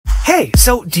Hey,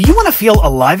 so do you want to feel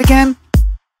alive again?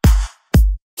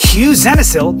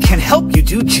 CueZenisil can help you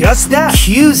do just that.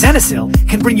 CueZenisil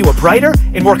can bring you a brighter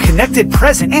and more connected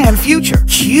present and future.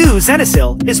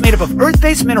 CueZenisil is made up of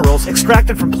earth-based minerals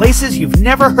extracted from places you've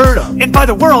never heard of and by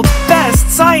the world's best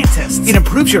scientists. It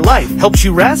improves your life, helps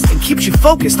you rest, and keeps you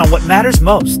focused on what matters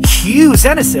most.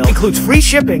 CueZenisil includes free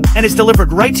shipping and is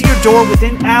delivered right to your door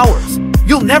within hours.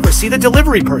 You'll never see the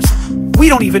delivery person. We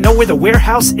don't even know where the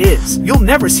warehouse is. You'll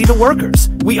never see the workers.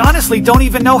 We honestly don't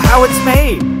even know how it's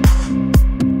made.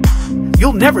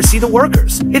 You'll never see the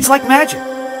workers. It's like magic.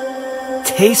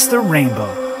 Taste the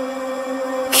rainbow.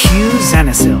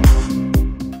 CueZenisil.